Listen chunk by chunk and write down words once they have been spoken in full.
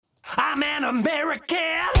I'm an American,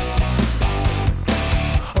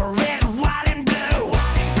 red, white, and blue,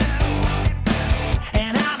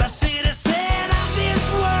 and I'm a citizen of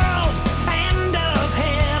this world and of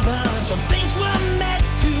heaven. Some things were meant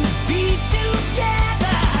to be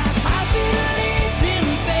together. I believe in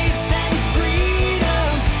faith and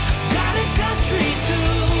freedom, got a country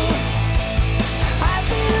too. I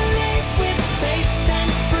believe with faith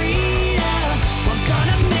and freedom, we're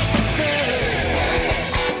gonna make it good.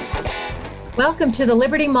 Welcome to the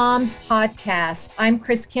Liberty Moms podcast. I'm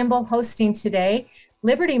Chris Kimball hosting today.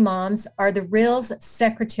 Liberty Moms are the real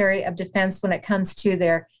Secretary of Defense when it comes to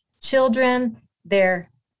their children,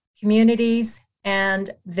 their communities,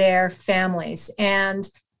 and their families.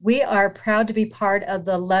 And we are proud to be part of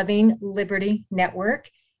the Loving Liberty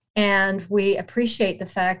Network. And we appreciate the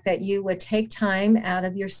fact that you would take time out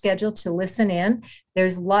of your schedule to listen in.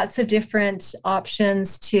 There's lots of different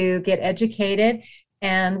options to get educated.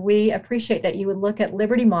 And we appreciate that you would look at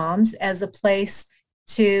Liberty Moms as a place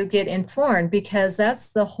to get informed, because that's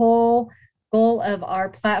the whole goal of our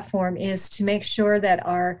platform, is to make sure that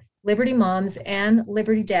our Liberty Moms and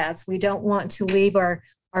Liberty Dads, we don't want to leave our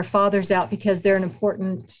fathers out, because they're an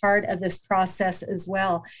important part of this process as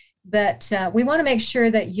well. But we want to make sure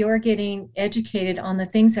that you're getting educated on the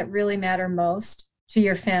things that really matter most to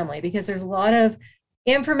your family, because there's a lot of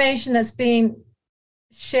information that's being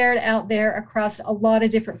shared out there across a lot of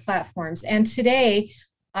different platforms. And today,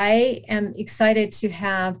 I am excited to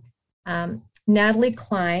have Natalie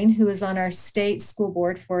Klein, who is on our state school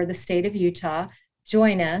board for the state of Utah,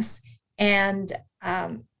 join us. And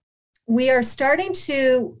we are starting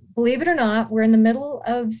to, believe it or not, we're in the middle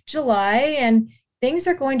of July and things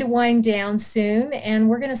are going to wind down soon. And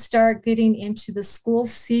we're going to start getting into the school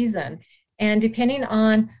season. And depending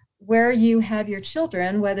on where you have your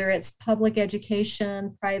children, whether it's public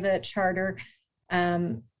education, private, charter,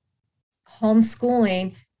 homeschooling,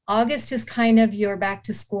 August is kind of your back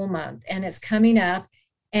to school month, and it's coming up.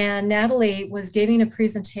 And Natalie was giving a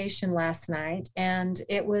presentation last night, and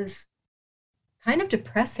it was kind of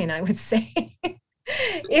depressing, I would say.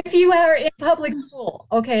 If you are in public school,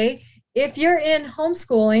 okay, if you're in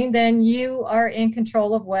homeschooling, then you are in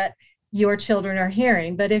control of what your children are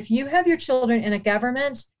hearing. But if you have your children in a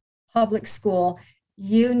government public school,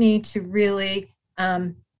 you need to really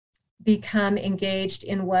become engaged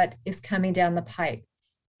in what is coming down the pipe.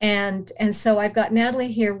 And so I've got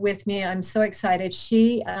Natalie here with me. I'm so excited.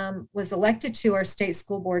 She was elected to our state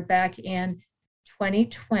school board back in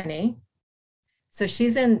 2020. So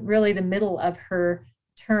she's in really the middle of her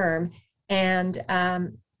term. And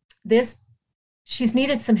she's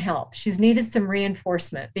needed some help. She's needed some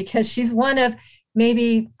reinforcement, because she's one of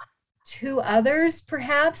maybe two others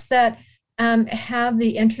perhaps that have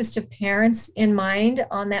the interest of parents in mind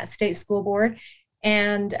on that state school board.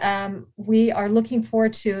 And we are looking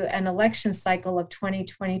forward to an election cycle of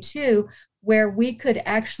 2022 where we could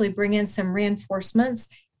actually bring in some reinforcements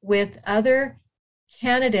with other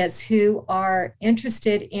candidates who are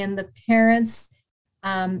interested in the parents'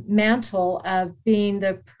 mantle of being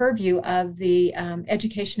the purview of the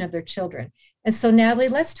education of their children. And so, Natalie,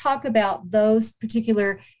 let's talk about those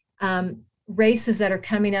particular races that are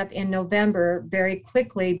coming up in November very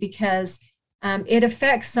quickly, because it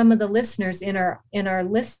affects some of the listeners in our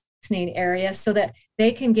listening area, so that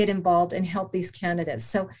they can get involved and help these candidates.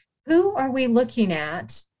 So who are we looking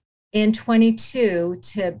at in 22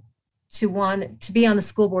 to want to be on the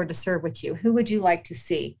school board to serve with you? Who would you like to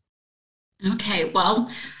see? Okay,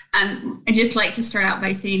 well, I'd just like to start out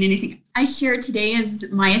by saying anything I share today is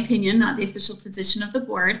my opinion, not the official position of the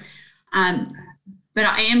board. But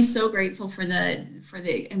I am so grateful for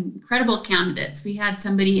the incredible candidates. We had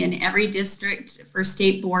somebody in every district for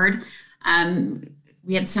state board.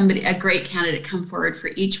 We had a great candidate come forward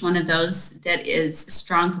for each one of those that is a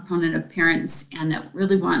strong proponent of parents and that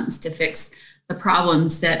really wants to fix the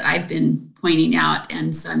problems that I've been pointing out.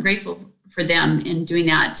 And so I'm grateful for them in doing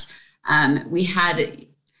that. We had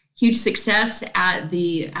huge success at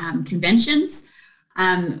the conventions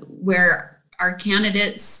where our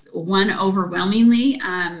candidates won overwhelmingly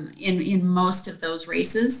in most of those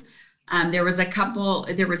races. There was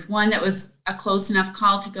one that was a close enough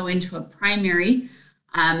call to go into a primary,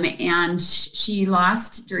 and she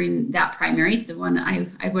lost during that primary, the one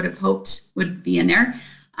I would have hoped would be in there.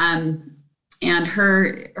 And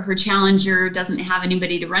her challenger doesn't have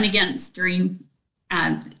anybody to run against during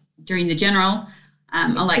the general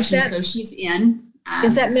election, so she's in.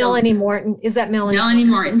 Is that Melanie Morton? Melanie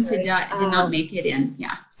Morton did not make it in.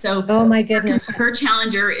 Yeah. So, oh my goodness, her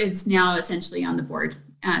challenger is now essentially on the board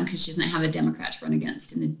because she doesn't have a Democrat to run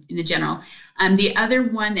against in the general. The other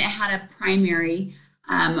one that had a primary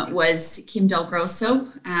was Kim Del Grosso,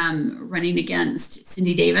 running against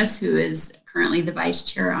Cindy Davis, who is currently the vice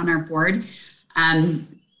chair on our board.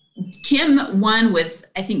 Kim won with,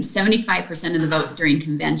 I think, 75% of the vote during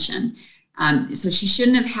convention. So she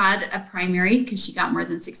shouldn't have had a primary because she got more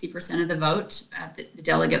than 60% of the vote, the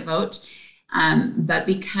delegate vote. But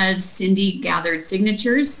because Cindy gathered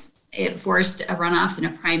signatures, it forced a runoff in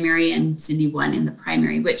a primary, and Cindy won in the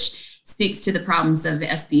primary, which speaks to the problems of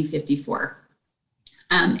SB 54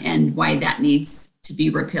 and why that needs to be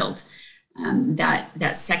repealed.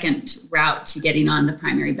 That second route to getting on the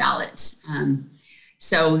primary ballot.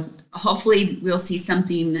 So hopefully we'll see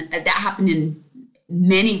something that happened in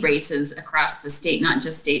many races across the state, not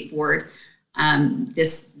just state board,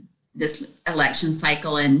 this election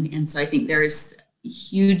cycle. And so I think there's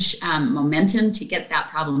huge momentum to get that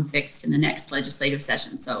problem fixed in the next legislative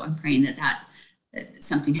session. So I'm praying that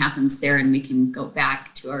something happens there and we can go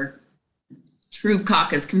back to our true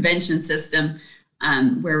caucus convention system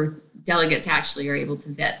where delegates actually are able to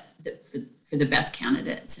vet for the best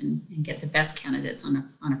candidates and get the best candidates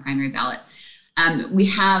on a primary ballot. We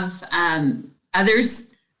have others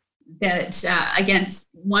that against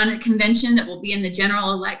one convention that will be in the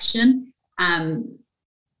general election.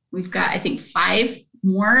 We've got, I think, 5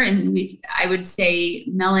 more, and I would say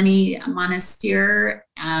Melanie Monastir,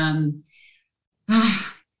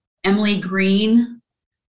 Emily Green.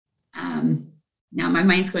 Now my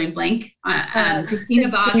mind's going blank. Christina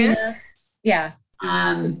Bogus. Yeah.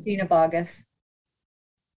 Christina Bogus.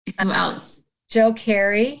 Who else? Joe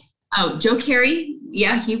Carey. Oh, Joe Carey.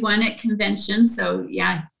 Yeah, he won at convention. So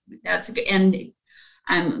yeah, that's a good.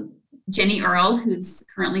 And Jenny Earl, who's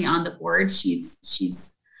currently on the board,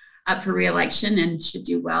 she's up for re-election and should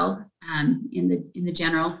do well in the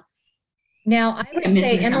general. Now I would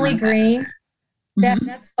say Emily Green.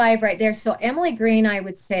 That's 5 right there. So Emily Green, I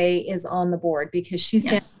would say, is on the board because she's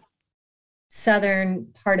down southern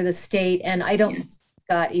part of the state, and I don't think she's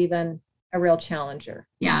got even a real challenger.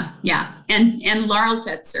 Yeah. And Laurel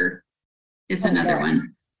Fetzer is another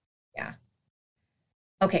one. Yeah.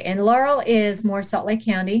 Okay, and Laurel is more Salt Lake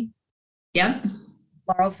County. Yep.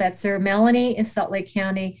 Laurel Fetzer. Melanie is Salt Lake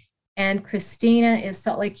County, and Christina is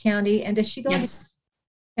Salt Lake County. And does she go into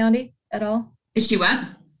county at all? Is she what?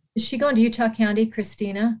 Is she going to Utah County,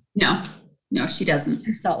 Christina? No, she doesn't.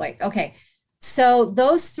 Salt Lake. Okay. So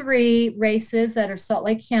those 3 races that are Salt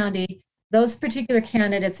Lake County, those particular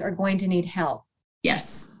candidates are going to need help.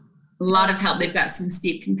 Yes, a lot of help. They've got some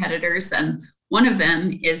steep competitors, and one of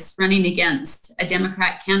them is running against a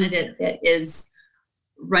Democrat candidate that is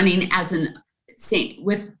running as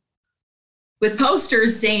with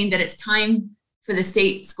posters saying that it's time for the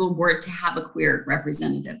state school board to have a queer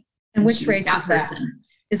representative. And which race is that person?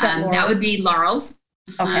 Is that that would be Laurel's.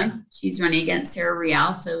 Okay. She's running against Sarah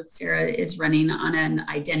Real. So Sarah is running on an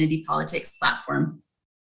identity politics platform.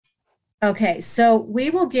 Okay. So we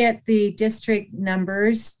will get the district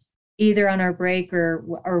numbers either on our break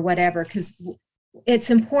or whatever, because it's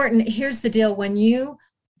important. Here's the deal. When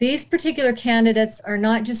these particular candidates are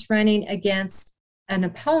not just running against an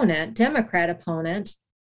opponent, Democrat opponent,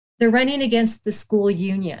 they're running against the school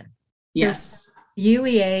union. Yes. The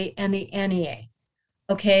UEA and the NEA.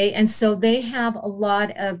 Okay, and so they have a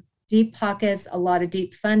lot of deep pockets, a lot of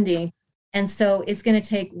deep funding. And so it's going to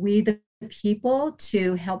take we the people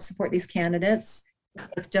to help support these candidates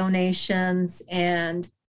with donations and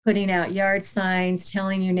putting out yard signs,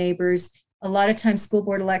 telling your neighbors. A lot of times school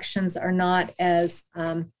board elections are not as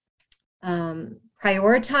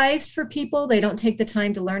prioritized for people. They don't take the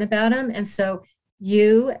time to learn about them. And so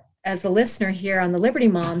you, as a listener here on the Liberty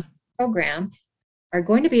Moms program, are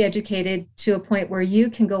going to be educated to a point where you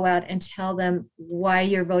can go out and tell them why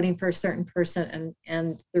you're voting for a certain person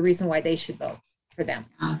and the reason why they should vote for them.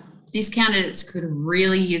 These candidates could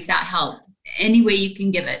really use that help any way you can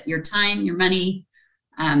give it, your time, your money,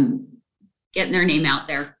 getting their name out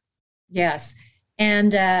there. Yes.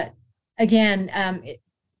 And again,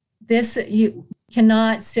 you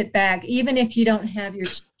cannot sit back, even if you don't have your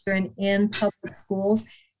children in public schools.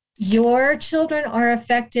 Your children are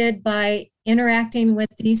affected by interacting with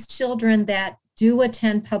these children that do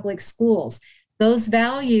attend public schools. Those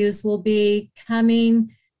values will be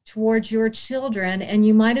coming towards your children, and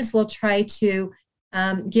you might as well try to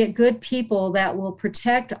get good people that will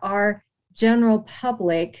protect our general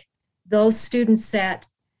public, those students that,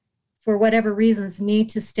 for whatever reasons, need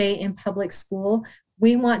to stay in public school.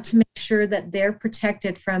 We want to make sure that they're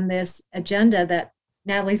protected from this agenda that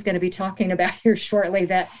Natalie's going to be talking about here shortly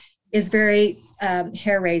that is very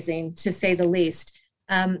hair-raising, to say the least.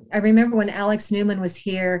 I remember when Alex Newman was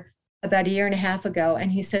here about a year and a half ago, and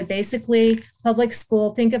he said, basically, public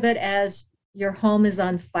school, think of it as your home is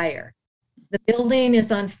on fire. The building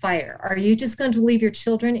is on fire. Are you just going to leave your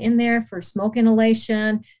children in there for smoke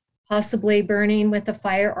inhalation, possibly burning with a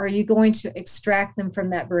fire? Or are you going to extract them from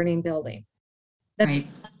that burning building? That's Right.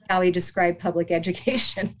 how he described public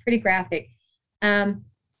education. Pretty graphic.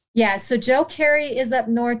 Yeah, so Joe Carey is up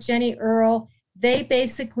north, Jenny Earl. They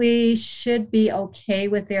basically should be okay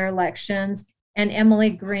with their elections. And Emily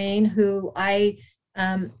Green, who I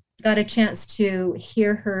got a chance to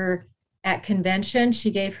hear her at convention.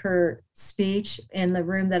 She gave her speech in the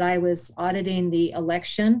room that I was auditing the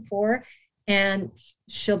election for, and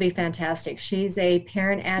she'll be fantastic. She's a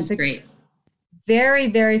parent That's advocate, great. very,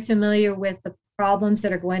 very familiar with the problems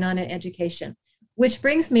that are going on in education. Which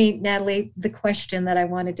brings me, Natalie, the question that I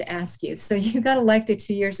wanted to ask you. So you got elected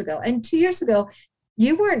 2 years ago, and 2 years ago,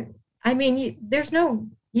 you weren't, I mean,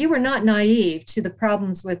 you were not naive to the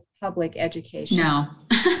problems with public education. No.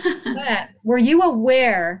 But were you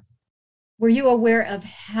aware of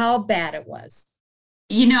how bad it was?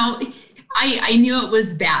 You know, I knew it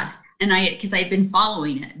was bad, and because I'd been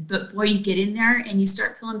following it. But boy, you get in there and you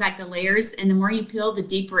start peeling back the layers, and the more you peel, the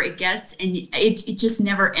deeper it gets, and it just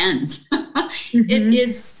never ends. It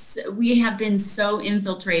is. We have been so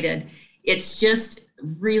infiltrated. It's just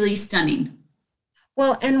really stunning.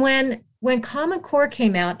 Well, and when Common Core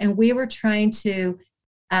came out, and we were trying to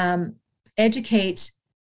educate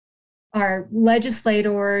our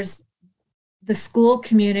legislators, the school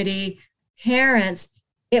community, parents,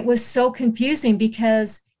 it was so confusing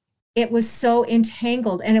because it was so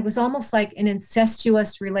entangled, and it was almost like an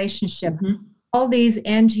incestuous relationship. Mhm. All these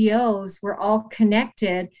NGOs were all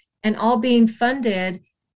connected and all being funded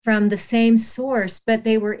from the same source, but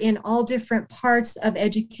they were in all different parts of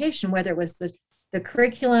education, whether it was the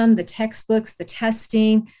curriculum, the textbooks, the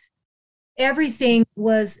testing, everything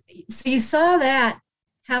was. So you saw that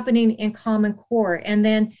happening in Common Core. And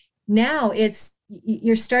then now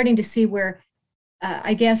you're starting to see where,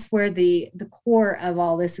 I guess, where the core of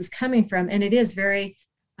all this is coming from. And it is very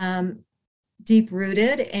deep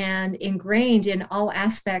rooted and ingrained in all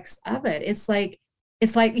aspects of it. It's like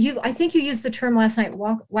I think you used the term last night,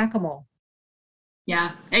 whack-a-mole.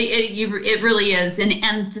 Yeah, it really is.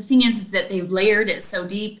 And the thing is that they've layered it so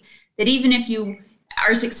deep that even if you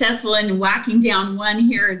are successful in whacking down one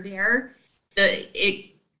here or there,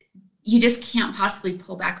 you just can't possibly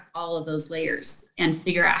pull back all of those layers and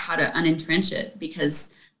figure out how to unentrench it,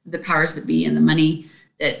 because the powers that be and the money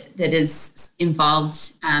that is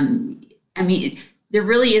involved. I mean, there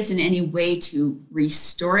really isn't any way to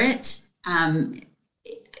restore it.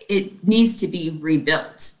 It needs to be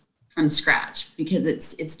rebuilt from scratch because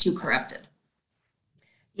it's too corrupted.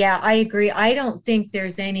 Yeah, I agree. I don't think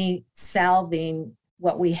there's any salving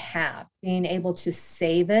what we have, being able to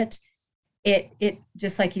save it. It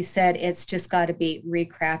just like you said, it's just got to be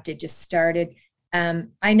recrafted, just started.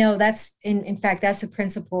 I know that's in fact, that's a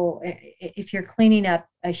principle. If you're cleaning up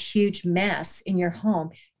a huge mess in your home,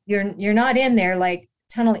 you're not in there like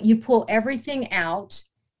tunneling. You pull everything out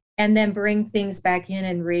and then bring things back in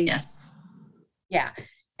and Yes. Yeah.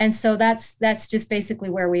 And so that's just basically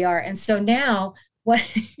where we are. And so now what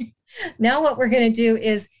we're going to do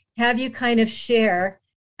is have you kind of share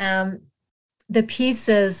the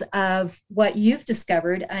pieces of what you've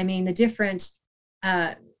discovered. I mean, the different,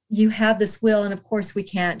 you have this wheel, and of course we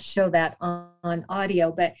can't show that on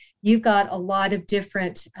audio, but you've got a lot of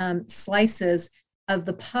different slices of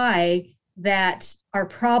the pie that are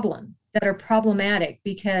problematic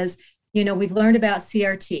because, you know, we've learned about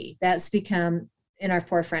CRT. That's become in our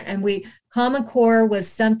forefront. And Common Core was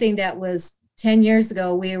something that was 10 years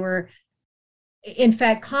ago. In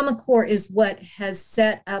fact, Common Core is what has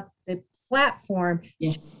set up the platform.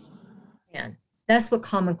 Yes. And that's what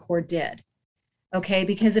Common Core did. Okay,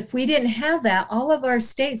 because if we didn't have that, all of our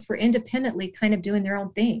states were independently kind of doing their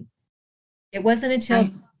own thing. It wasn't until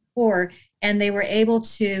Right. Core and they were able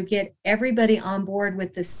to get everybody on board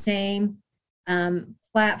with the same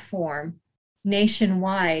platform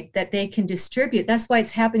nationwide that they can distribute. That's why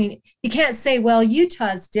it's happening. You can't say, well,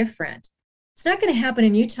 Utah's different. It's not going to happen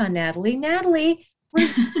in Utah, Natalie. Natalie,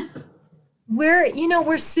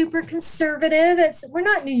 we're super conservative. We're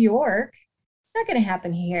not New York. It's not going to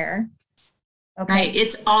happen here. Okay. Right.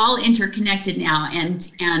 It's all interconnected now,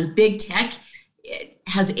 and big tech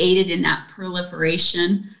has aided in that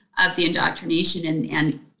proliferation of the indoctrination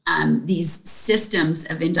and these systems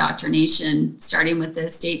of indoctrination, starting with the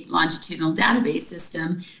state longitudinal database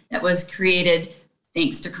system that was created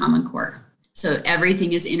thanks to Common Core. So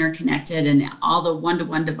everything is interconnected, and all the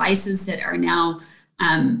one-to-one devices that are now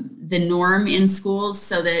the norm in schools,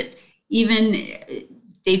 so that even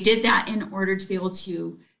they did that in order to be able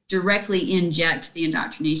to directly inject the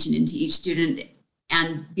indoctrination into each student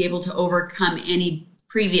and be able to overcome any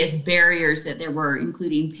previous barriers that there were,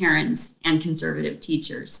 including parents and conservative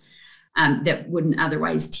teachers that wouldn't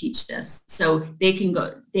otherwise teach this. So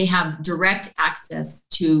they have direct access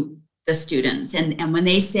to the students. And when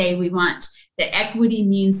they say we want the equity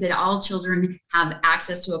means that all children have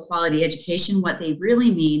access to a quality education, what they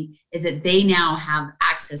really mean is that they now have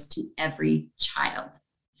access to every child.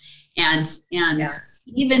 And yes.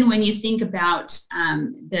 Even when you think about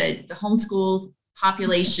the homeschool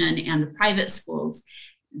population and the private schools,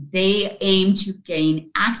 they aim to gain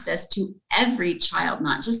access to every child,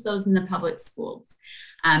 not just those in the public schools.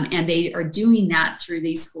 And they are doing that through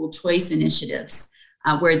these school choice initiatives,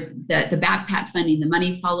 where the backpack funding, the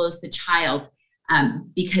money follows the child.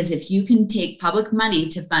 Because if you can take public money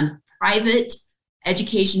to fund private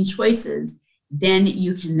education choices, then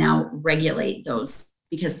you can now regulate those,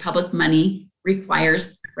 because public money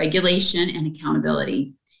requires regulation and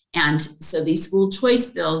accountability. And so these school choice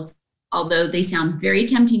bills, although they sound very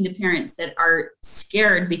tempting to parents that are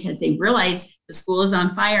scared because they realize the school is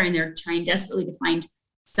on fire and they're trying desperately to find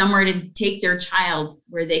somewhere to take their child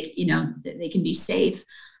where they, they can be safe.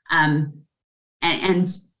 And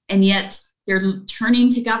yet they're turning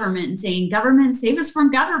to government and saying, government, save us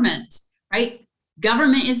from government, right?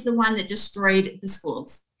 Government is the one that destroyed the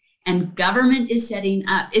schools. And government is setting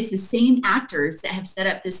up, it's the same actors that have set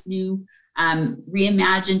up this new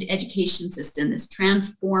reimagined education system, this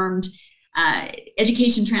transformed,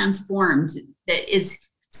 education transformed, that is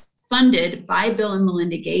funded by Bill and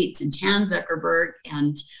Melinda Gates and Chan Zuckerberg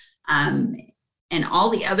and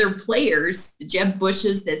all the other players, the Jeb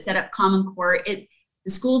Bushes that set up Common Core.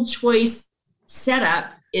 The school choice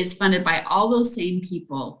setup is funded by all those same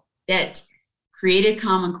people that created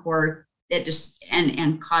Common Core that just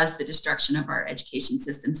and caused the destruction of our education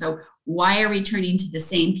system. So why are we turning to the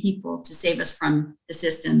same people to save us from the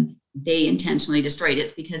system they intentionally destroyed?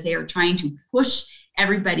 It's because they are trying to push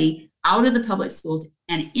everybody out of the public schools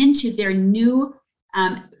and into their new,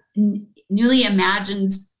 newly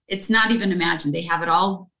imagined, it's not even imagined, they have it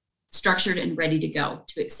all structured and ready to go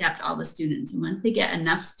to accept all the students. And once they get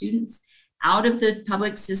enough students out of the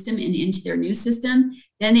public system and into their new system,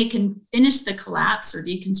 then they can finish the collapse or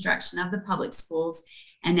deconstruction of the public schools.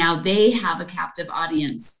 And now they have a captive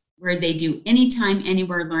audience where they do anytime,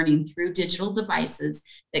 anywhere learning through digital devices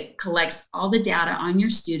that collects all the data on your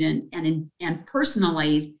student and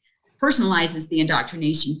personalizes the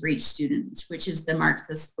indoctrination for each student, which is the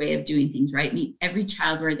Marxist way of doing things, right? Meet every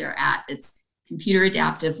child where they're at. It's computer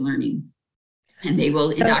adaptive learning, and they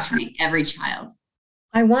will indoctrinate every child.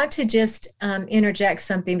 I want to just interject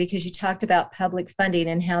something, because you talked about public funding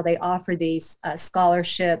and how they offer these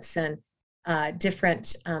scholarships and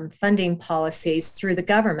different funding policies through the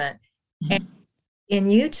government. Mm-hmm. And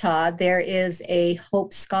in Utah, there is a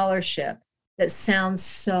Hope Scholarship that sounds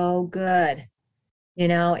so good.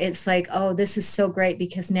 It's like, oh, this is so great,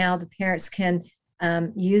 because now the parents can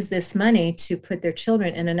use this money to put their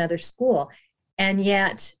children in another school. And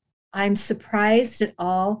yet I'm surprised at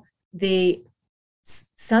all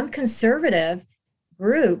some conservative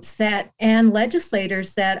groups and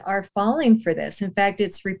legislators that are falling for this. In fact,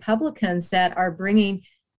 it's Republicans that are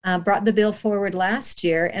brought the bill forward last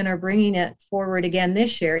year and are bringing it forward again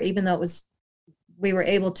this year, even though we were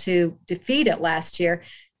able to defeat it last year.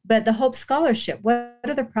 But the Hope Scholarship, what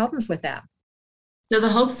are the problems with that? So the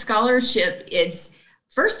Hope Scholarship is,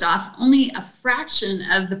 first off, only a fraction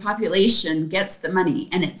of the population gets the money,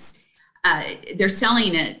 and they're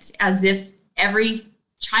selling it as if every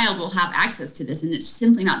child will have access to this, and it's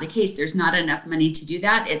simply not the case. There's not enough money to do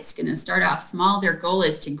that. It's going to start off small. Their goal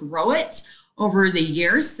is to grow it over the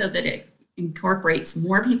years so that it incorporates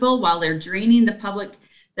more people, while they're draining the public.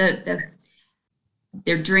 They're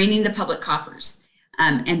draining the public coffers,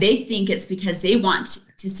 and they think it's because they want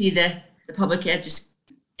to see the public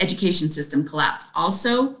education system collapse.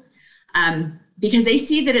 Also, because they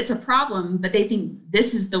see that it's a problem, but they think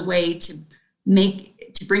this is the way to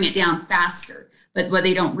bring it down faster. But what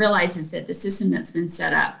they don't realize is that the system that's been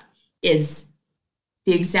set up is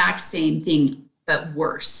the exact same thing, but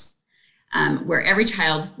worse, where every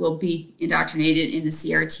child will be indoctrinated in the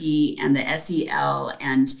CRT and the SEL,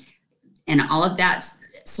 and all of that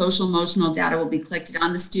social emotional data will be collected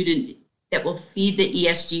on the student that will feed the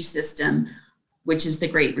ESG system, which is the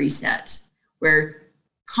Great Reset, where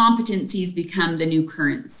competencies become the new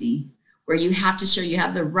currency, where you have to show you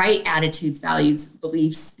have the right attitudes, values,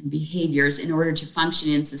 beliefs, and behaviors in order to function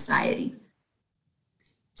in society.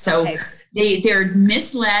 So they're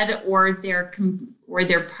misled, or they're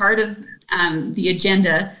part of the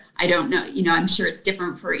agenda. I don't know. I'm sure it's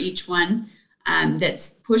different for each one.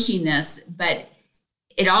 that's pushing this, but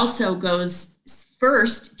it also goes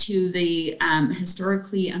first to the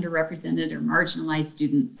historically underrepresented or marginalized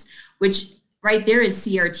students, which right there is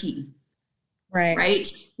CRT,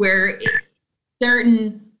 right? Where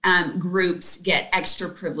certain groups get extra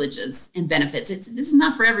privileges and benefits. This is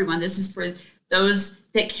not for everyone. This is for those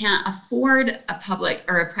that can't afford a public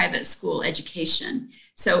or a private school education.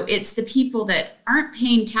 So it's the people that aren't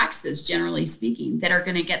paying taxes, generally speaking, that are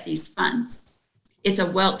going to get these funds. It's a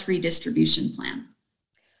wealth redistribution plan.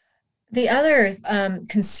 The other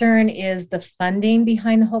concern is the funding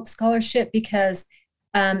behind the Hope Scholarship, because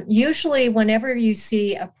usually whenever you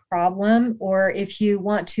see a problem, or if you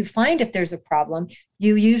want to find if there's a problem,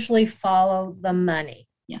 you usually follow the money.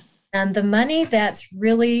 Yes. And the money that's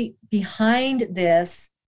really behind this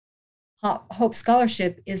Hope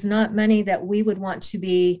Scholarship is not money that we would want to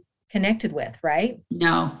be connected with, right?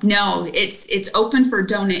 No, it's open for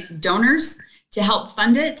donors to help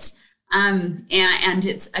fund it. And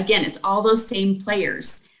it's all those same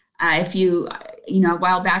players. If you a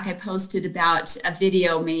while back, I posted about a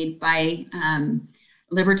video made by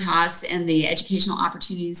Libertas and the educational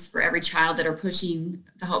opportunities for every child that are pushing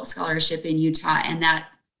the Hope Scholarship in Utah. And that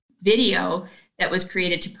video that was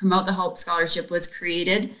created to promote the Hope Scholarship was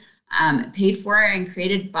created, paid for and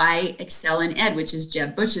created by Excel in Ed, which is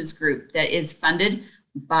Jeb Bush's group that is funded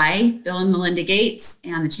by Bill and Melinda Gates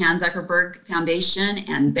and the Chan Zuckerberg Foundation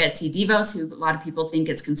and Betsy DeVos, who a lot of people think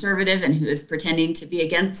is conservative and who is pretending to be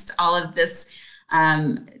against all of the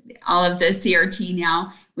CRT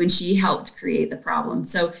now, when she helped create the problem.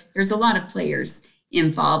 So there's a lot of players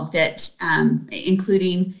involved that,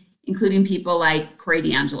 including people like Corey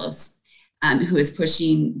DeAngelos, who is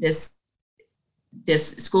pushing this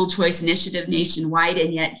school choice initiative nationwide,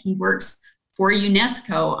 and yet he works for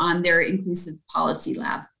UNESCO on their inclusive policy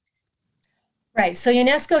lab. Right. So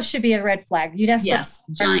UNESCO should be a red flag. UNESCO, yes,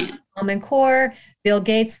 giant. Common Core. Bill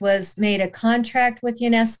Gates made a contract with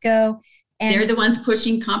UNESCO. And they're the ones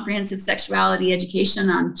pushing comprehensive sexuality education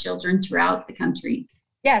on children throughout the country.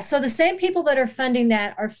 Yeah. So the same people that are funding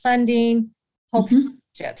that are funding Hope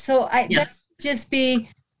Scholarship. So that would just be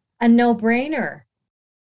a no-brainer.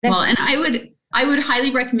 And I would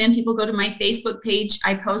highly recommend people go to my Facebook page.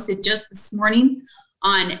 I posted just this morning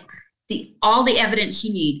on all the evidence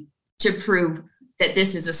you need to prove that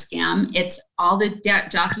this is a scam. It's all the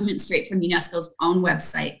documents straight from UNESCO's own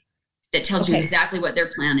website that tells you exactly what their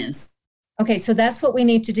plan is. Okay, so that's what we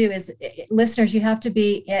need to do is, listeners, you have to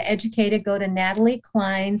be educated. Go to Natalie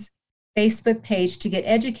Klein's Facebook page to get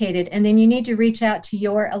educated. And then you need to reach out to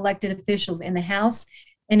your elected officials in the House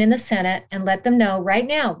and in the Senate and let them know right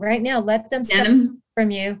now, let them stop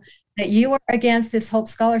from you that you are against this Hope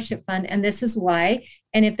Scholarship Fund, and this is why.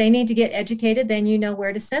 And if they need to get educated, then you know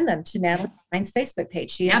where to send them, to Natalie Klein's Facebook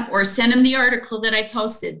page. Or send them the article that I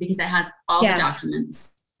posted, because it has all the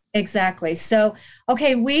documents. Exactly. So,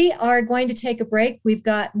 okay, we are going to take a break. We've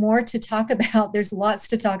got more to talk about. There's lots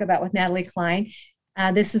to talk about with Natalie Klein.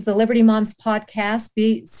 This is the Liberty Moms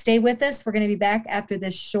podcast. Stay with us. We're going to be back after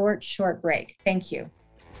this short break. Thank you.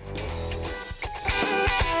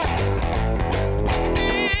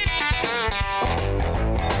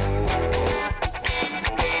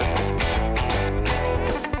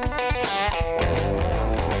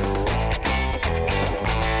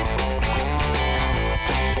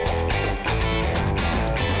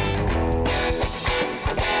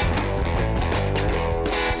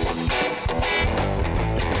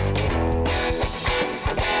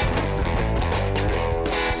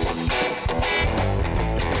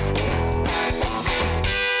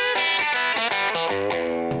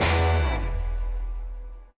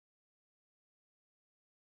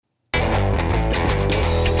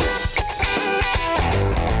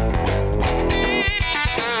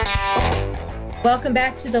 Welcome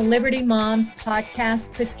back to the Liberty Moms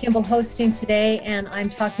podcast. Chris Kimball hosting today, and I'm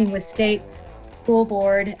talking with State School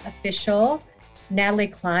Board official Natalie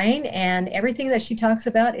Klein, and everything that she talks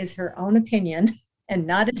about is her own opinion and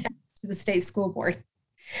not attached to the State School Board.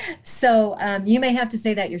 So you may have to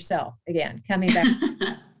say that yourself again, coming back.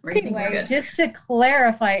 Anyway, just to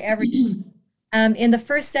clarify everything. In the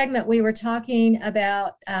first segment, we were talking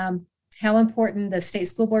about how important the state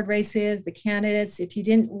school board race is, the candidates. If you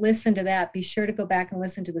didn't listen to that, be sure to go back and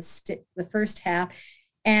listen to the first half.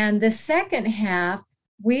 And the second half,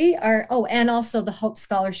 and also the Hope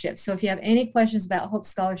Scholarship. So if you have any questions about Hope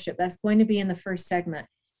Scholarship, that's going to be in the first segment.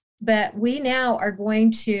 But we now are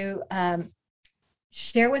going to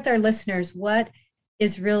share with our listeners what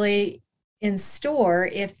is really in store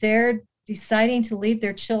if they're deciding to leave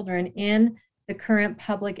their children in the current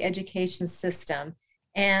public education system.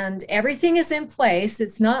 And everything is in place.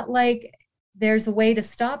 It's not like there's a way to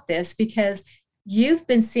stop this, because you've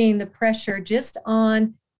been seeing the pressure just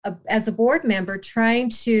on as a board member trying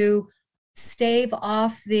to stave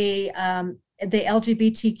off the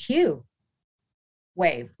LGBTQ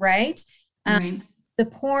wave, right? Right. The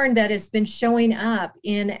porn that has been showing up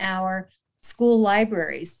in our school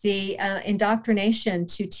libraries, the indoctrination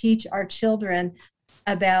to teach our children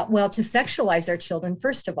about, well, to sexualize our children,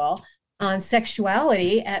 first of all, on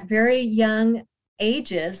sexuality at very young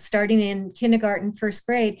ages, starting in kindergarten, first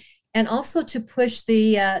grade, and also to push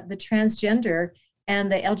the transgender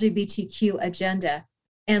and the LGBTQ agenda.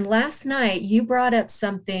 And last night you brought up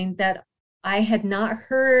something that I had not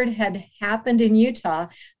heard had happened in Utah,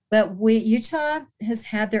 but Utah has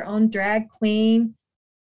had their own drag queen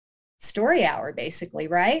story hour, basically,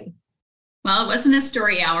 right? Well, it wasn't a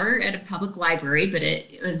story hour at a public library, but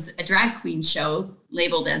it was a drag queen show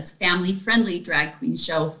labeled as family-friendly drag queen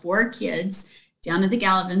show for kids down at the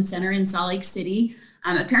Gallivan Center in Salt Lake City.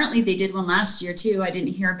 Apparently they did one last year too. I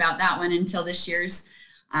didn't hear about that one until this year's,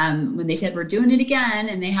 when they said we're doing it again,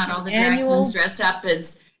 and they had all the drag queens dress up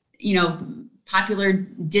as, popular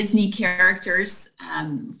Disney characters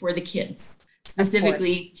for the kids,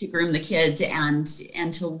 specifically to groom the kids, and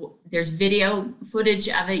there's video footage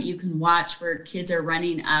of it you can watch where kids are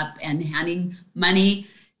running up and handing money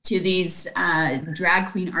to these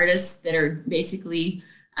drag queen artists that are basically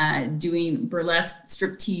doing burlesque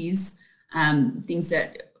striptease, things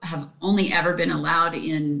that have only ever been allowed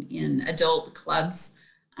in adult clubs,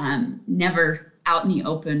 never out in the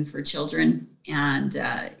open for children. And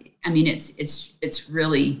it's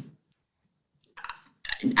really,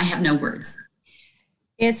 I have no words.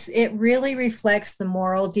 It really reflects the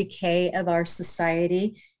moral decay of our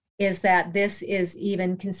society, is that this is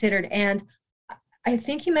even considered. And I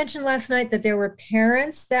think you mentioned last night that there were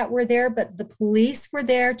parents that were there, but the police were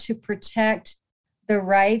there to protect the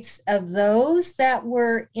rights of those that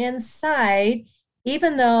were inside,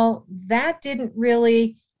 even though that didn't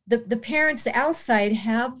really, the parents outside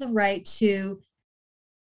have the right to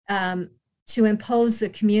impose a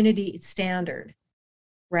community standard,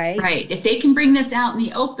 right? Right. If they can bring this out in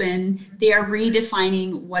the open, they are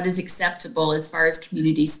redefining what is acceptable as far as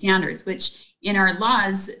community standards, which in our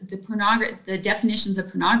laws, the definitions of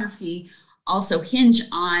pornography also hinge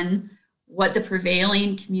on what the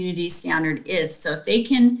prevailing community standard is. So if they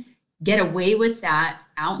can get away with that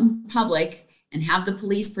out in public and have the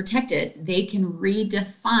police protect it, they can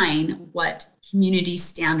redefine what community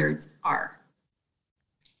standards are.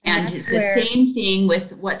 And it's the same thing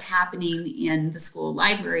with what's happening in the school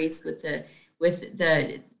libraries with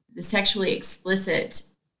the sexually explicit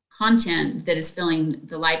content that is filling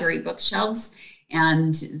the library bookshelves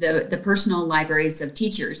and the personal libraries of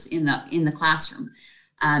teachers in the classroom,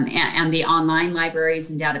 and the online libraries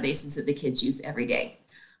and databases that the kids use every day.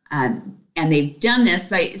 And they've done this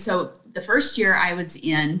so the first year I was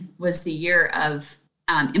in was the year of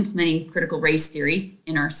implementing critical race theory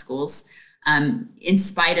in our schools. In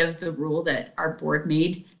spite of the rule that our board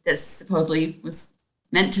made that supposedly was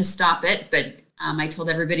meant to stop it. But I told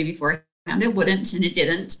everybody beforehand it wouldn't, and it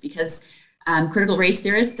didn't, because critical race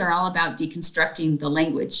theorists are all about deconstructing the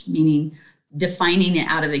language, meaning defining it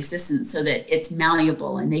out of existence so that it's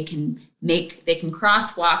malleable and they can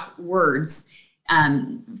crosswalk words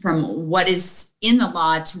from what is in the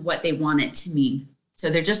law to what they want it to mean. So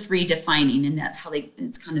they're just redefining, and that's how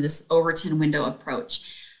it's kind of this Overton window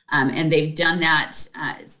approach. And they've done that.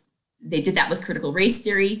 They did that with critical race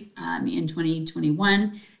theory in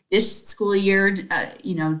 2021. This school year,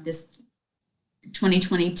 this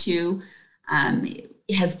 2022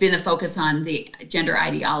 has been the focus on the gender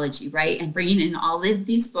ideology, right? And bringing in all of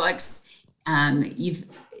these books,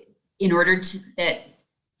 in order that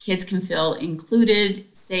kids can feel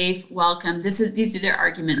included, safe, welcome. These are their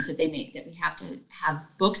arguments that they make, that we have to have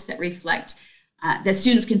books that reflect, that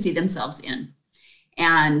students can see themselves in.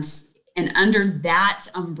 And under that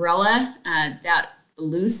umbrella, that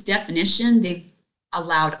loose definition, they've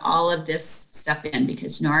allowed all of this stuff in,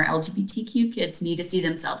 because our LGBTQ kids need to see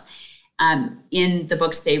themselves in the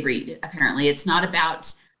books they read. Apparently, it's not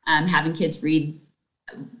about having kids read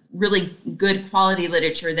really good quality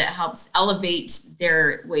literature that helps elevate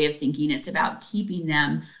their way of thinking. It's about keeping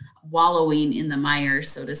them wallowing in the mire,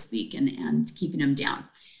 so to speak, and keeping them down.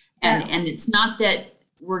 And it's not that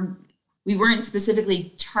we weren't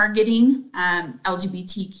specifically targeting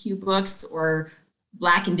LGBTQ books or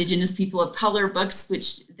Black, Indigenous, people of color books,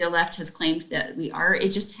 which the left has claimed that we are. It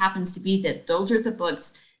just happens to be that those are the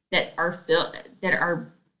books that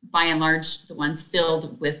are by and large the ones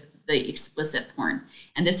filled with the explicit porn.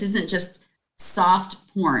 And this isn't just soft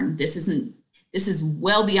porn. This is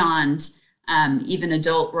well beyond even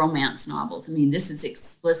adult romance novels. I mean, this is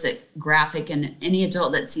explicit, graphic, and any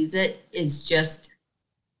adult that sees it is just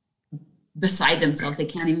beside themselves. They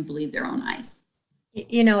can't even believe their own eyes.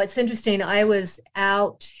 You know, it's interesting. I was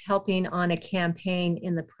out helping on a campaign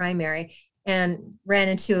in the primary and ran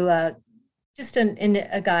into a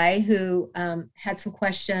guy who had some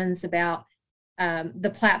questions about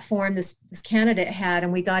the platform this candidate had,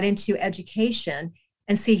 and we got into education.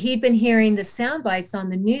 And see, he'd been hearing the sound bites on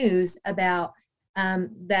the news about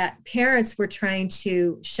that parents were trying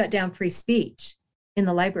to shut down free speech in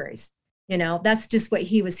the libraries. You know, that's just what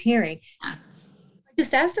he was hearing. I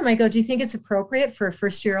just asked him, I go, do you think it's appropriate for a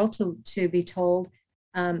first-year-old to be told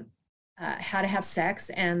how to have sex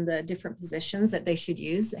and the different positions that they should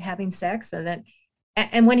use having sex?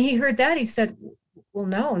 And when he heard that, he said, well,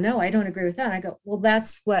 no, I don't agree with that. I go, well,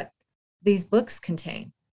 that's what these books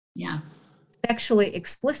contain. Yeah. Sexually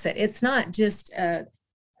explicit. It's not just,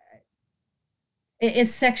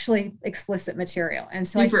 it's sexually explicit material. And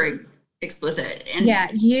so super explicit. And yeah,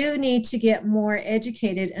 you need to get more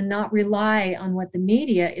educated and not rely on what the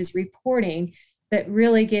media is reporting, but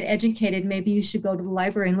really get educated. Maybe you should go to the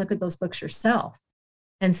library and look at those books yourself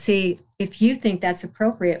and see if you think that's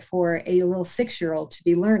appropriate for a little 6-year-old to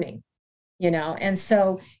be learning, you know? And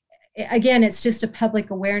so again, it's just a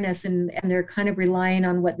public awareness, and they're kind of relying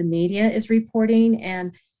on what the media is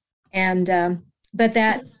reporting, but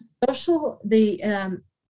that social, the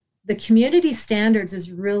community standards is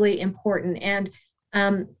really important. And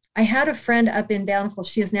I had a friend up in Bountiful.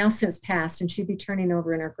 She has now since passed, and she'd be turning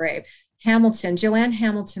over in her grave. Hamilton, Joanne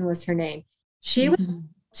Hamilton was her name. She was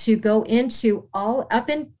to go into all up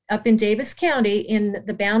in Davis County in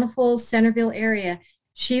the Bountiful Centerville area.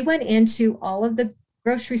 She went into all of the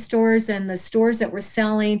grocery stores and the stores that were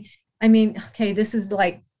selling. I mean, okay, this is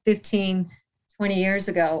like 15, 20 years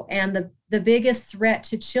ago. And the biggest threat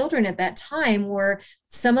to children at that time were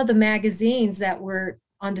some of the magazines that were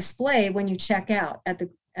on display when you check out at the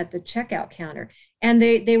checkout counter. And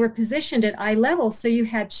they were positioned at eye level. So you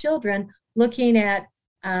had children looking at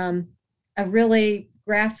a really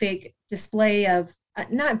graphic display of,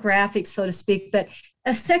 not graphic, so to speak, but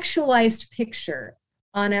a sexualized picture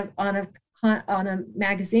on a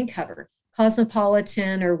magazine cover,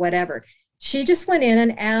 Cosmopolitan or whatever. She just went in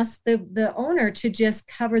and asked the owner to just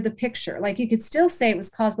cover the picture. Like, you could still say it was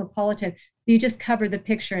Cosmopolitan, you just cover the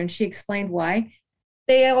picture. And she explained why.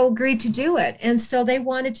 They all agreed to do it. And so they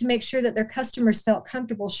wanted to make sure that their customers felt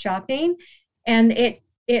comfortable shopping. And it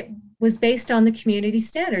was based on the community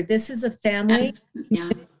standard. This is a family. Yeah.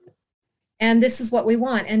 And this is what we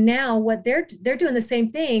want. And now what they're doing the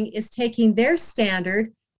same thing, is taking their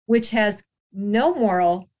standard, which has no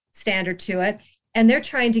moral standard to it, and they're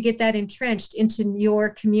trying to get that entrenched into your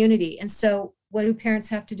community. And so what do parents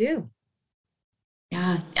have to do?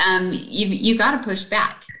 Yeah, you got to push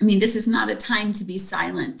back. I mean, this is not a time to be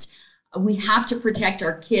silent. We have to protect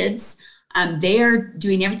our kids. They are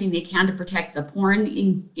doing everything they can to protect the porn,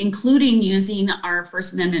 including using our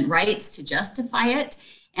First Amendment rights to justify it,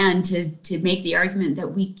 and to make the argument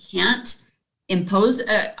that we can't impose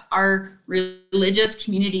our religious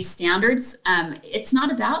community standards. It's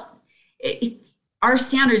not about it. Our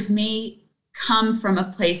standards may come from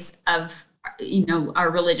a place of, our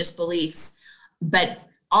religious beliefs, but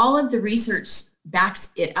all of the research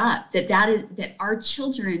backs it up that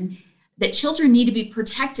children need to be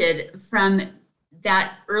protected from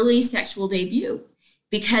that early sexual debut,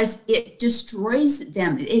 because it destroys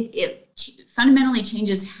them. It fundamentally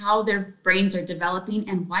changes how their brains are developing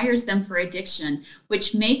and wires them for addiction,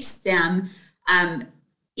 which makes them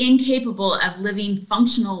incapable of living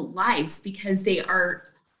functional lives, because they are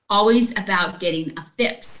always about getting a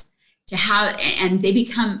fix and they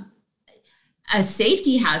become a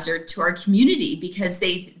safety hazard to our community, because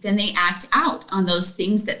they act out on those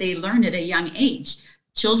things that they learned at a young age.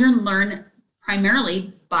 Children learn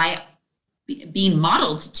primarily by being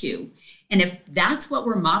modeled to. And if that's what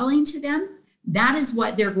we're modeling to them, that is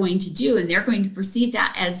what they're going to do. And they're going to perceive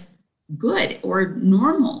that as good or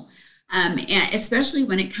normal, and especially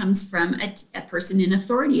when it comes from a person in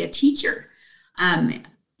authority, a teacher,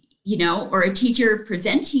 or a teacher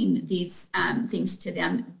presenting these things to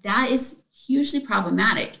them. That is hugely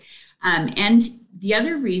problematic. And the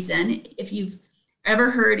other reason, if you've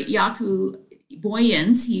ever heard Jaco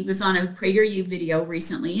Booyens, he was on a PragerU video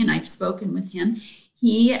recently, and I've spoken with him.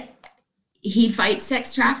 He fights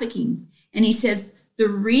sex trafficking, and he says the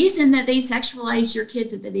reason that they sexualize your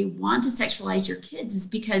kids, that they want to sexualize your kids, is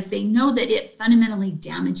because they know that it fundamentally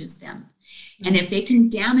damages them. And if they can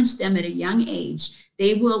damage them at a young age,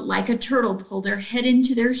 they will, like a turtle, pull their head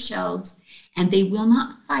into their shells, and they will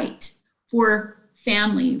not fight for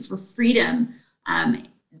family, for freedom,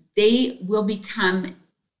 they will become,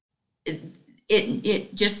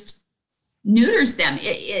 it just neuters them.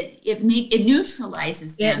 It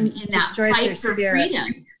neutralizes them in that fight for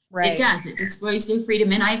freedom. Right. It does. It destroys their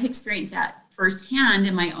freedom. And I've experienced that firsthand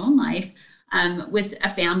in my own life with a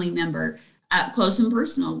family member, close and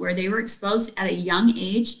personal, where they were exposed at a young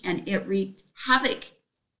age, and it wreaked havoc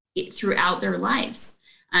throughout their lives,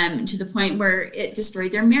 to the point where it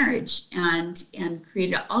destroyed their marriage and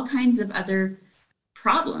created all kinds of other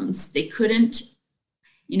problems. They couldn't,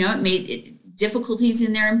 it made difficulties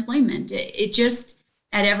in their employment. It just,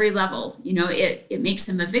 at every level, it makes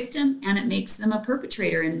them a victim, and it makes them a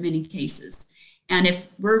perpetrator in many cases. And if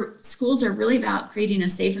schools are really about creating a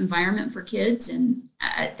safe environment for kids, and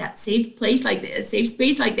that safe place, like a safe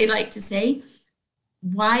space, like they like to say,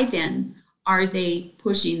 why then are they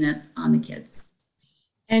pushing this on the kids?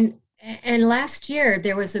 And last year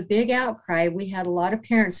there was a big outcry. We had a lot of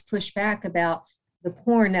parents push back about the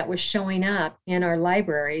porn that was showing up in our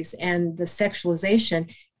libraries and the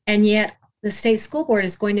sexualization. And yet the state school board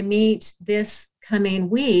is going to meet this coming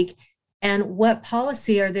week. And what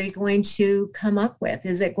policy are they going to come up with?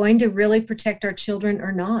 Is it going to really protect our children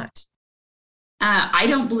or not? I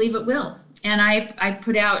don't believe it will. And I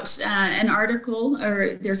put out an article,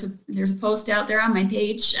 or there's a post out there on my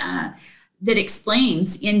page that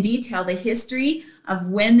explains in detail the history of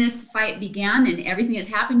when this fight began and everything that's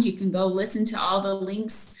happened. You can go listen to all the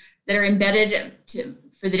links that are embedded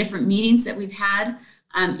for the different meetings that we've had.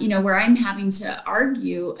 Where I'm having to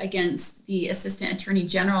argue against the Assistant Attorney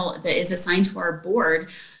General that is assigned to our board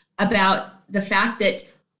about the fact that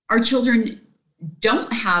our children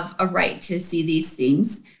don't have a right to see these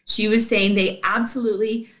things. She was saying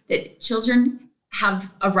that children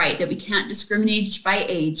have a right, that we can't discriminate by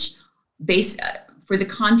age based for the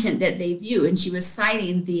content that they view. And she was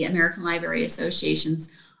citing the American Library Association's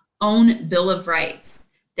own Bill of Rights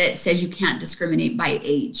that says you can't discriminate by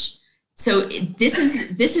age. So this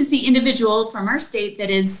is the individual from our state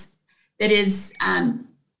that is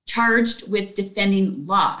charged with defending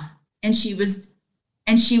law, and she was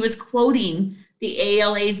quoting the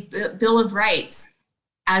ALA's Bill of Rights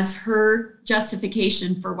as her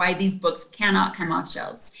justification for why these books cannot come off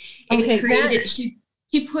shelves. She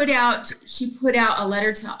put out a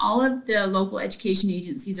letter to all of the local education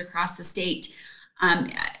agencies across the state,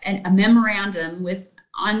 and a memorandum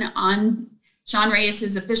on Sean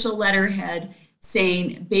Reyes's official letterhead,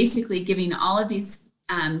 saying, basically giving all of these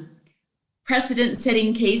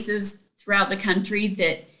precedent-setting cases throughout the country,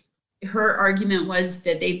 that her argument was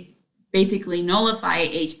that they basically nullify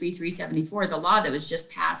HB 374, the law that was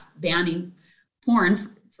just passed banning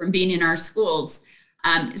porn from being in our schools.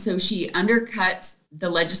 So she undercut the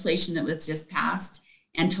legislation that was just passed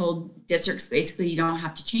and told districts, basically, you don't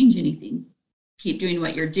have to change anything. Keep doing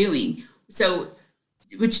what you're doing. So,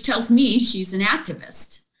 which tells me she's an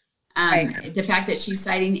activist. Right. The fact that she's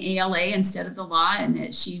citing ALA instead of the law, and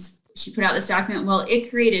that she put out this document, well, it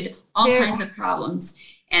created all kinds of problems.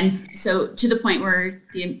 And so, to the point where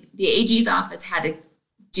the AG's office had to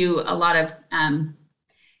do a lot of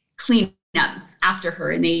cleanup after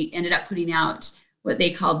her, and they ended up putting out what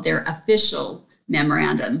they called their official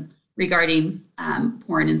memorandum regarding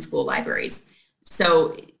porn in school libraries.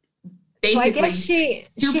 So basically, I guess she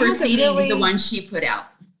superseding the one she put out.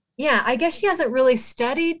 Yeah, I guess she hasn't really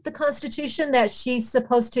studied the Constitution that she's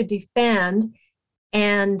supposed to defend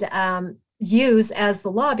and use as the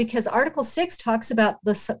law, because Article 6 talks about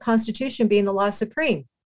the Constitution being the law supreme.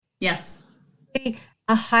 Yes.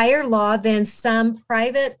 A higher law than some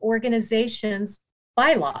private organizations'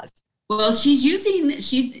 bylaws. Well, she's using the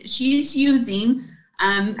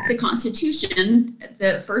Constitution,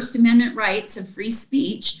 the First Amendment rights of free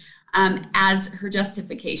speech, as her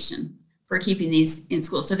justification for keeping these in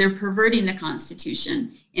school. So they're perverting the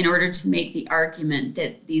Constitution in order to make the argument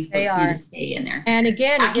that these books need to stay in there. And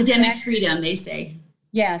again, academic freedom, they say.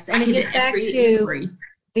 Yes, and it gets back to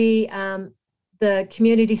the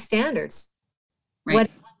community standards. Right. What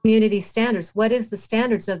community standards? What is the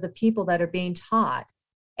standards of the people that are being taught?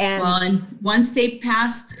 And once they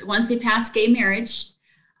passed gay marriage,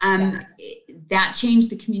 that changed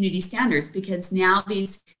the community standards, because now they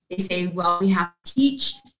say, well, we have to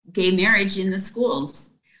teach gay marriage in the schools,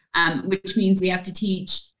 which means we have to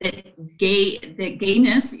teach that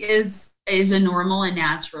gayness is a normal and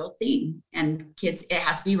natural thing, and kids, it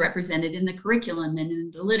has to be represented in the curriculum and in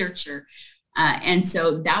the literature. And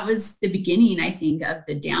so that was the beginning, I think, of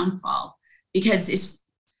the downfall, because this,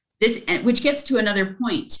 which gets to another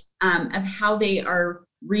point of how they are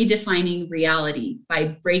redefining reality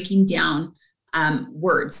by breaking down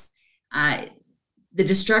words. the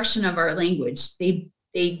destruction of our language. They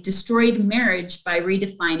destroyed marriage by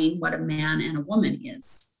redefining what a man and a woman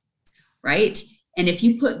is, right? And if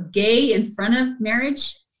you put gay in front of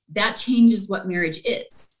marriage, that changes what marriage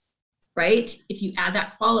is, right? If you add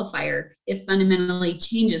that qualifier, it fundamentally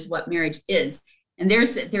changes what marriage is. And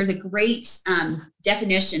there's a great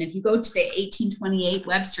definition. If you go to the 1828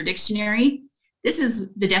 Webster Dictionary, this is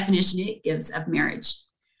the definition it gives of marriage.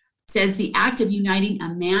 It says the act of uniting a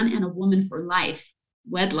man and a woman for life,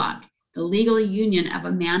 wedlock, the legal union of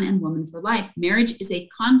a man and woman for life. Marriage is a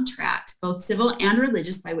contract, both civil and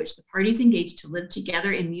religious, by which the parties engage to live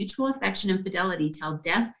together in mutual affection and fidelity till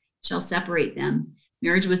death shall separate them.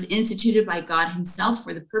 Marriage was instituted by God himself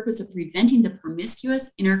for the purpose of preventing the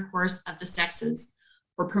promiscuous intercourse of the sexes,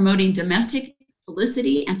 for promoting domestic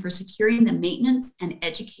felicity, and for securing the maintenance and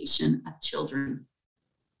education of children.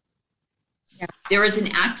 Yeah. There was an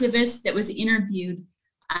activist that was interviewed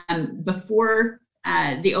before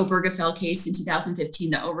the Obergefell case in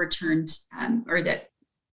 2015 that overturned or that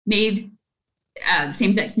made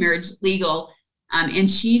same-sex marriage legal. And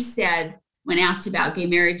she said, when asked about gay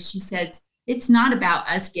marriage, she says, it's not about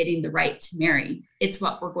us getting the right to marry. It's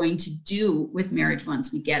what we're going to do with marriage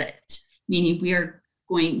once we get it. Meaning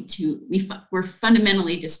we're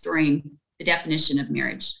fundamentally destroying the definition of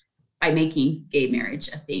marriage by making gay marriage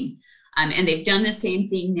a thing. And they've done the same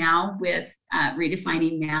thing now with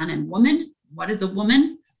redefining man and woman. What is a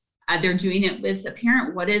woman? They're doing it with a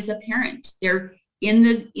parent. What is a parent? They're in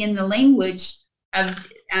the language of,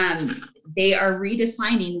 they are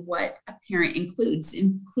redefining what a parent includes,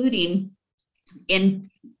 including in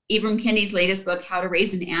Ibram Kendi's latest book, How to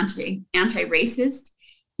Raise an Anti-Racist.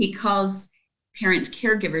 He calls parents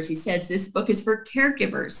caregivers. He says this book is for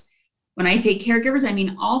caregivers. When I say caregivers, I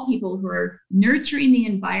mean all people who are nurturing the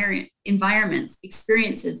environments,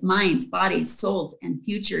 experiences, minds, bodies, souls, and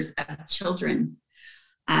futures of children,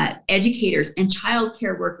 educators and child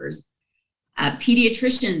care workers,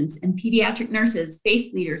 pediatricians and pediatric nurses,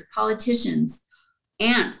 faith leaders, politicians,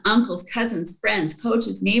 aunts, uncles, cousins, friends,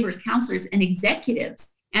 coaches, neighbors, counselors, and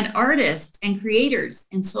executives, and artists and creators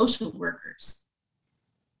and social workers.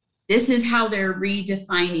 This is how they're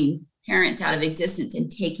redefining parents out of existence and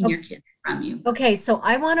taking your kids from you. Okay, so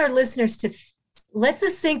I want our listeners to let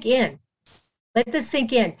this sink in. Let this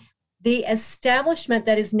sink in. The establishment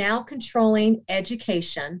that is now controlling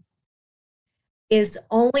education is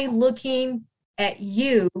only looking at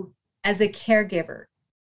you as a caregiver.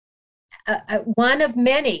 One of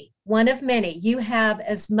many. You have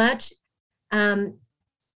as much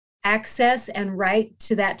access and right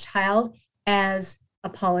to that child as a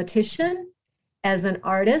politician, as an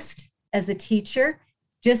artist, as a teacher.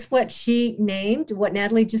 Just what she named, what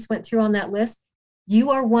Natalie just went through on that list,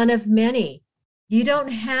 you are one of many. You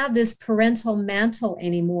don't have this parental mantle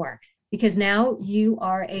anymore because now you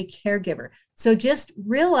are a caregiver. So just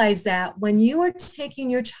realize that when you are taking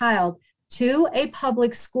your child to a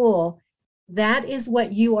public school, that is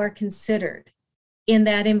what you are considered in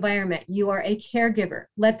that environment. You are a caregiver.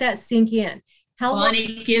 Let that sink in. And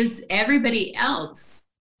it gives everybody else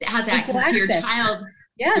that has access to your child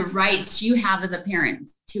the rights you have as a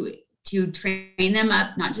parent to train them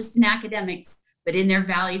up, not just in academics, but in their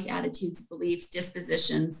values, attitudes, beliefs,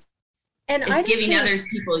 dispositions. And it's giving others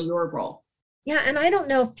people your role. Yeah, and I don't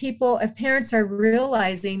know if parents are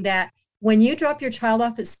realizing that when you drop your child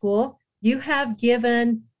off at school, you have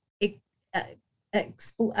given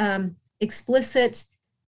explicit,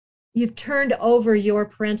 you've turned over your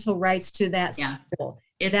parental rights to that school.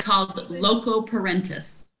 It's called loco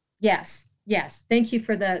parentis. Yes. Thank you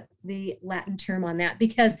for the Latin term on that,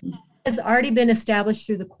 because it has already been established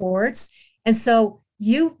through the courts. And so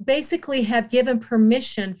you basically have given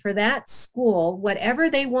permission for that school, whatever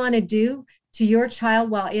they want to do to your child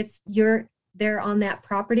while they're on that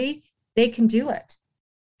property, they can do it.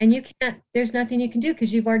 And there's nothing you can do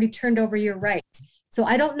because you've already turned over your rights. So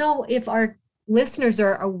I don't know if our listeners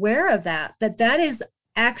are aware of that is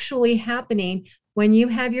actually happening when you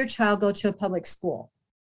have your child go to a public school.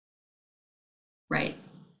 Right.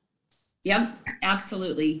 Yep,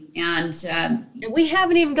 absolutely. And we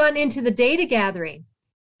haven't even gotten into the data gathering.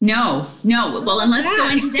 No. Well, and let's go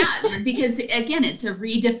into that because again, it's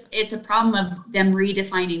a problem of them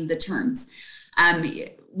redefining the terms.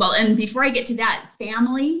 Well, and before I get to that,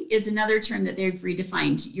 family is another term that they've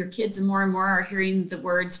redefined. Your kids more and more are hearing the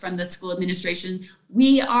words from the school administration.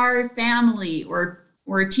 We are family, or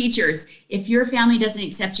teachers. If your family doesn't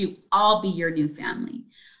accept you, I'll be your new family.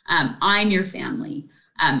 I'm your family.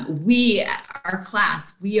 We, our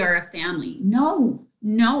class, we are a family. No,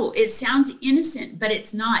 it sounds innocent, but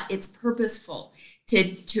it's not. It's purposeful to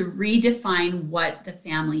redefine what the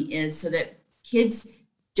family is so that kids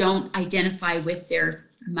don't identify with their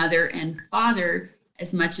mother and father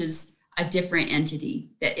as much as a different entity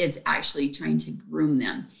that is actually trying to groom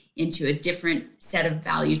them into a different set of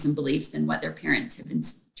values and beliefs than what their parents have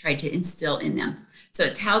tried to instill in them. So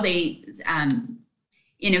it's how they,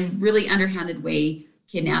 in a really underhanded way,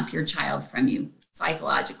 kidnap your child from you,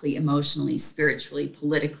 psychologically, emotionally, spiritually,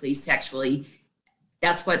 politically, sexually.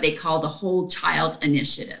 That's what they call the Whole Child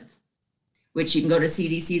Initiative, which you can go to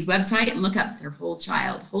CDC's website and look up their whole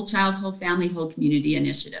child, whole family, whole community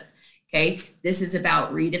initiative. Okay, this is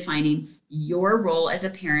about redefining your role as a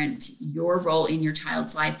parent, your role in your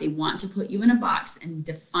child's life. They want to put you in a box and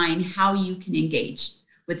define how you can engage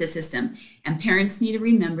with the system. And parents need to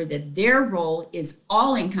remember that their role is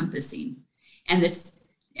all encompassing. And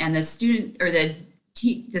the student or the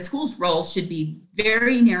school's role should be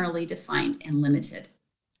very narrowly defined and limited.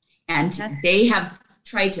 And they have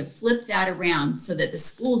tried to flip that around so that the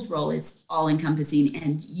school's role is all encompassing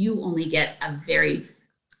and you only get a very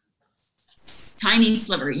tiny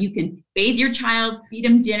sliver. You can bathe your child, feed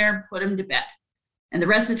them dinner, put them to bed. And the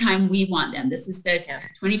rest of the time we want them. This is the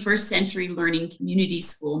 21st century learning community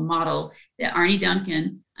school model that Arne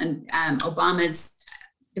Duncan and Obama's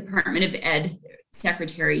Department of Ed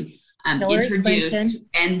secretary introduced,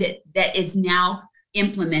 and that is now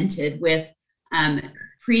implemented with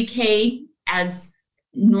pre-K as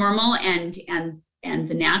normal and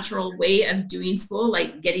the natural way of doing school,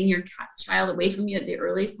 like getting your child away from you at the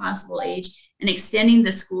earliest possible age and extending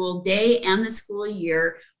the school day and the school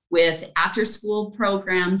year with after school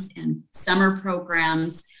programs and summer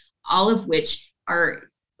programs, all of which are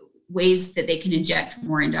ways that they can inject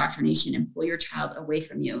more indoctrination and pull your child away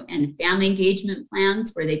from you, and family engagement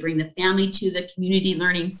plans where they bring the family to the community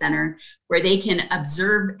learning center where they can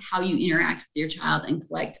observe how you interact with your child and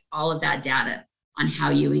collect all of that data on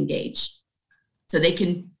how you engage. So they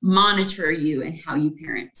can monitor you and how you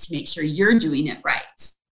parent to make sure you're doing it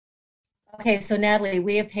right. Okay, so Natalie,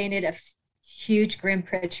 we have painted a huge grim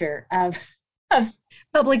picture of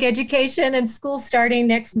public education and school starting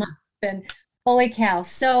next month, and holy cow.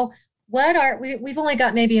 So we've only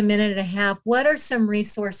got maybe a minute and a half. What are some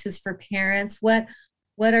resources for parents? What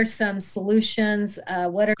are some solutions?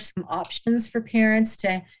 What are some options for parents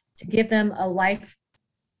to give them a life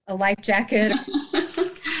jacket?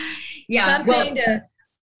 Yeah, well,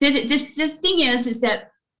 the thing is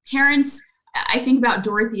that parents, I think about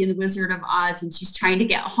Dorothy in The Wizard of Oz, and she's trying to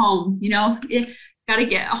get home, got to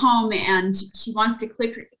get home, and she wants to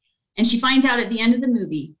click, and she finds out at the end of the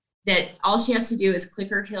movie that all she has to do is click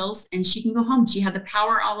her heels and she can go home. She had the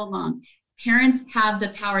power all along. Parents have the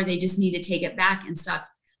power. They just need to take it back and stop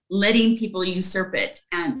letting people usurp it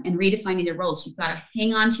and redefining their roles. You've got to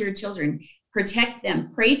hang on to your children, protect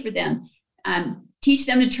them, pray for them, teach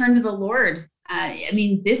them to turn to the Lord.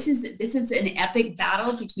 This is an epic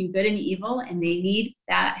battle between good and evil, and they need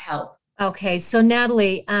that help. Okay, so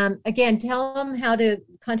Natalie, again, tell them how to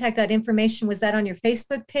contact that information. Was that on your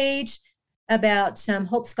Facebook page about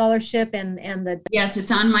Hope Scholarship and the? Yes,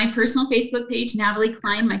 it's on my personal Facebook page, Natalie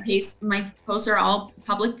Klein. My posts are all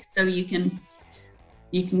public, so you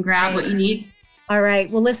can grab what you need. All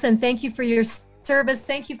right. Well, listen, thank you for your service.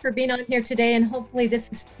 Thank you for being on here today, and hopefully this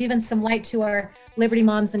is giving some light to our Liberty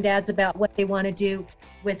moms and dads about what they want to do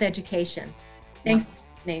with education. Thanks for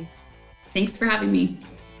listening. Thanks for having me.